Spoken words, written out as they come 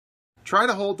Try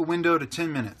to hold the window to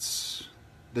 10 minutes.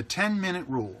 The 10-minute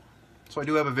rule. So I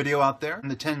do have a video out there on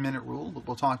the 10-minute rule, but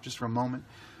we'll talk just for a moment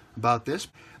about this.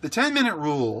 The 10-minute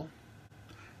rule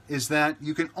is that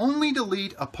you can only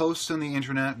delete a post on the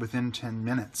internet within 10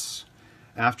 minutes.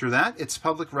 After that, it's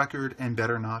public record and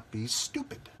better not be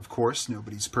stupid. Of course,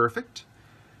 nobody's perfect,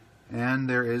 and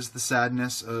there is the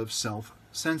sadness of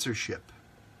self-censorship.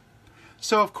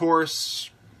 So, of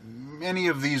course, any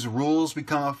of these rules we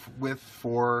come up with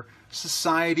for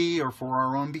society or for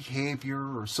our own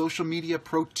behavior or social media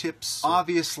pro tips,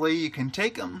 obviously you can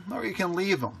take them or you can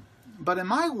leave them. But in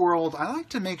my world, I like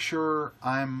to make sure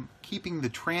I'm keeping the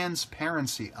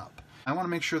transparency up. I want to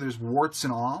make sure there's warts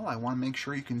and all. I want to make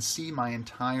sure you can see my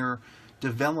entire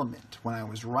development, when I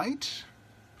was right,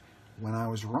 when I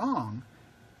was wrong,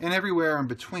 and everywhere in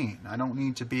between. I don't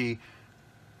need to be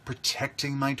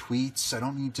protecting my tweets. I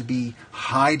don't need to be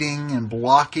hiding and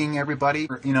blocking everybody.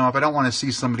 You know, if I don't want to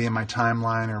see somebody in my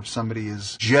timeline, or if somebody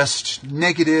is just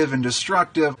negative and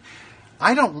destructive,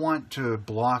 I don't want to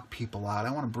block people out.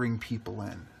 I want to bring people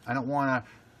in. I don't want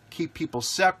to keep people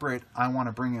separate. I want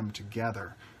to bring them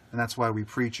together. And that's why we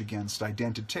preach against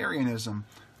identitarianism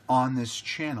on this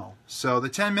channel. So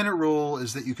the 10-minute rule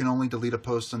is that you can only delete a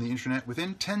post on the internet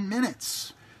within 10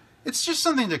 minutes. It's just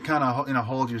something to kind of,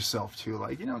 hold yourself to.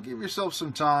 Like, give yourself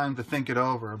some time to think it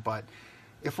over. But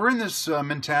if we're in this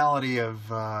mentality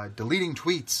of deleting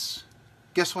tweets,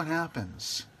 guess what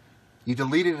happens? You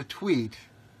deleted a tweet.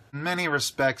 In many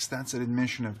respects, that's an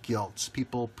admission of guilt.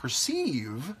 People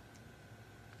perceive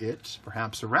it,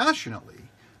 perhaps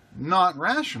irrationally, not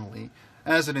rationally,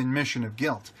 as an admission of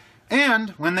guilt.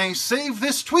 And when they save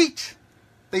this tweet,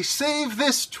 they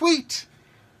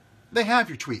have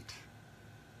your tweet.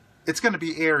 It's going to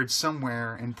be aired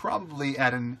somewhere, and probably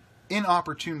at an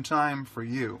inopportune time for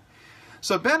you.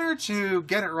 So better to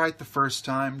get it right the first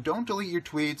time. Don't delete your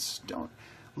tweets. Don't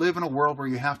live in a world where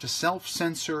you have to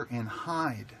self-censor and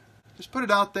hide. Just put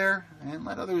it out there and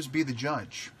let others be the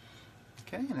judge.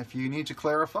 Okay? And if you need to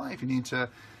clarify, if you need to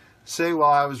say,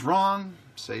 well, I was wrong,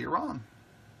 say you're wrong.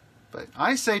 But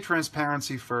I say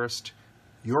transparency first.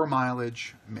 Your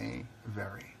mileage may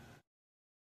vary.